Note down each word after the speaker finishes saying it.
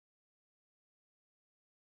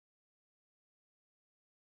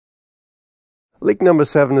Lick number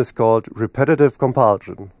 7 is called Repetitive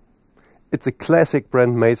Compulsion. It's a classic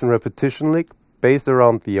Brent Mason repetition lick based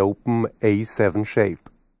around the open A7 shape.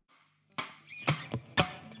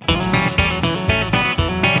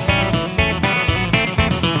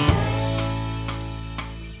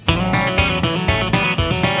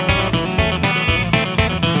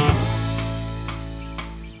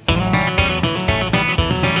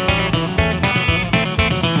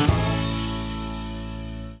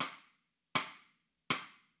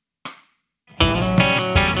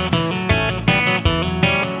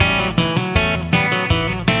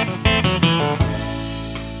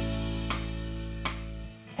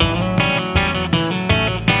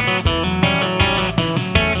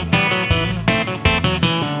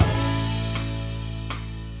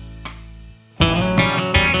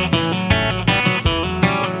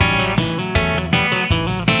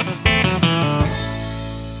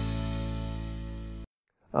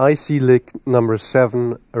 I see lick number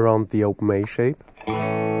 7 around the open A shape.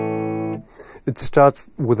 It starts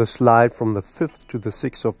with a slide from the 5th to the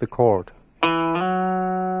 6th of the chord. Then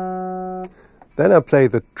I play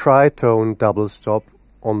the tritone double stop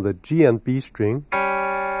on the G and B string,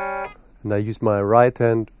 and I use my right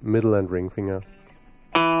hand, middle and ring finger.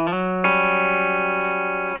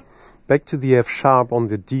 Back to the F sharp on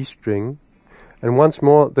the D string, and once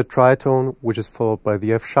more the tritone, which is followed by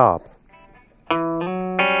the F sharp.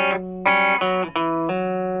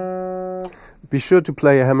 Be sure to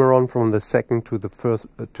play a hammer-on from the 2nd to the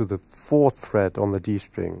 4th fret on the D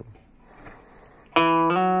string.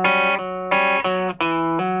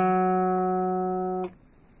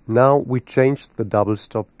 Now we change the double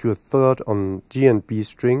stop to a 3rd on G and B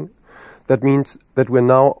string. That means that we're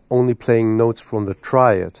now only playing notes from the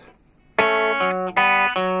triad.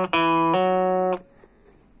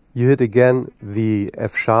 You hit again the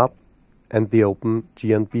F sharp and the open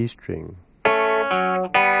G and B string.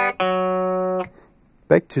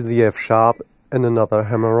 Back to the F sharp and another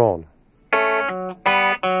hammer-on.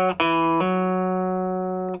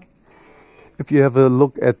 If you have a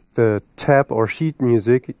look at the tab or sheet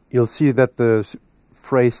music, you'll see that the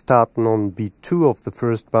phrase starting on beat 2 of the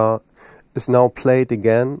first bar is now played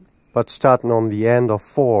again, but starting on the end of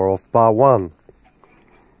 4 of bar 1.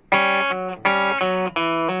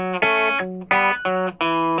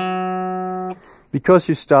 Because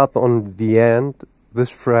you start on the end, this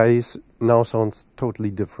phrase now sounds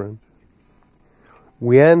totally different.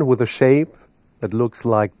 We end with a shape that looks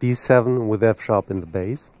like D7 with F sharp in the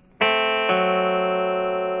bass.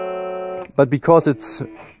 But because it's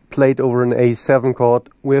played over an A7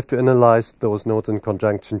 chord, we have to analyze those notes in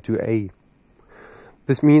conjunction to A.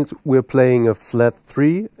 This means we're playing a flat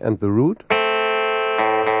 3 and the root.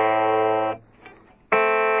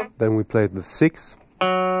 Then we play the 6.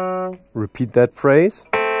 Repeat that phrase.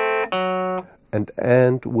 And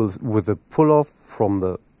end with a pull-off from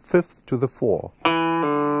the 5th to the 4th.